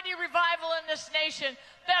a mighty revival in this nation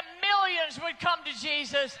that millions would come to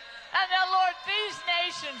Jesus. And that, Lord, these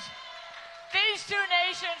two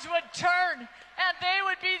nations would turn and they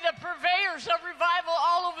would be the purveyors of revival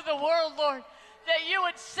all over the world, Lord. That you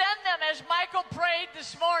would send them, as Michael prayed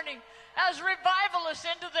this morning, as revivalists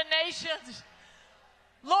into the nations.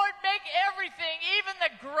 Lord, make everything, even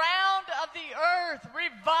the ground of the earth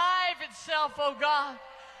revive itself, oh God.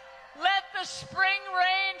 Let the spring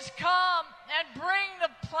rains come and bring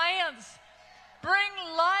the plants. Bring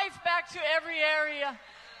life back to every area.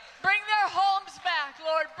 Bring their homes back,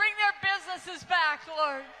 Lord. Bring their businesses back,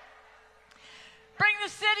 Lord. Bring the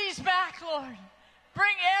cities back, Lord.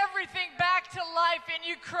 Bring everything back to life in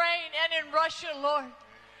Ukraine and in Russia, Lord.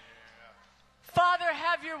 Father,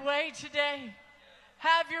 have your way today.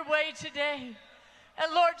 Have your way today.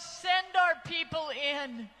 And Lord, send our people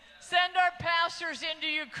in. Send our pastors into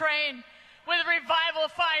Ukraine with revival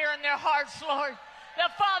fire in their hearts, Lord.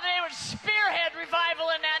 That, Father, they would spearhead revival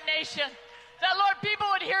in that nation. That, Lord, people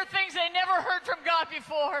would hear things they never heard from God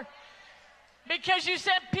before. Because you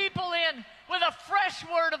sent people in with a fresh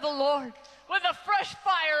word of the Lord, with a fresh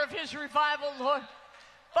fire of his revival, Lord.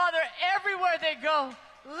 Father, everywhere they go,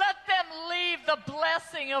 let them leave the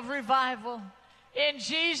blessing of revival. In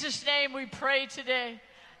Jesus' name we pray today.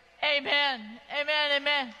 Amen. Amen.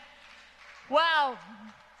 Amen. Wow.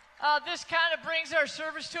 This kind of brings our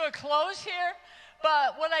service to a close here.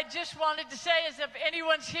 But what I just wanted to say is if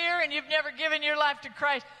anyone's here and you've never given your life to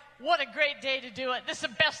Christ, what a great day to do it. This is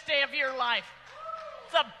the best day of your life.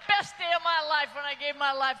 It's the best day of my life when I gave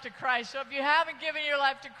my life to Christ. So if you haven't given your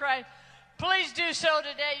life to Christ, please do so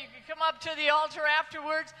today. You can come up to the altar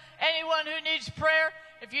afterwards. Anyone who needs prayer,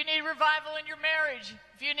 if you need revival in your marriage,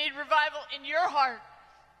 if you need revival in your heart,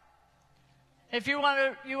 if you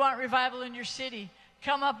want revival in your city,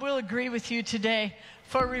 come up. We'll agree with you today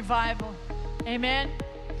for revival. Amen.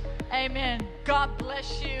 Amen. God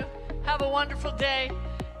bless you. Have a wonderful day.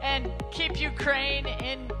 And keep Ukraine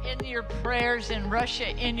in your prayers and Russia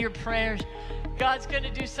in your prayers. God's going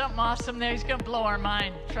to do something awesome there. He's going to blow our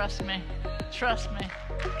mind. Trust me. Trust me.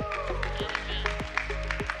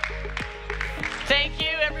 Thank you,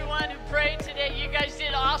 everyone who prayed today. You guys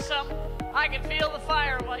did awesome. I could feel the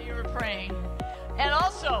fire while you were praying. And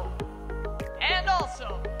also,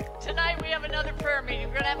 tonight we have another prayer meeting.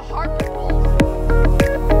 We're going to have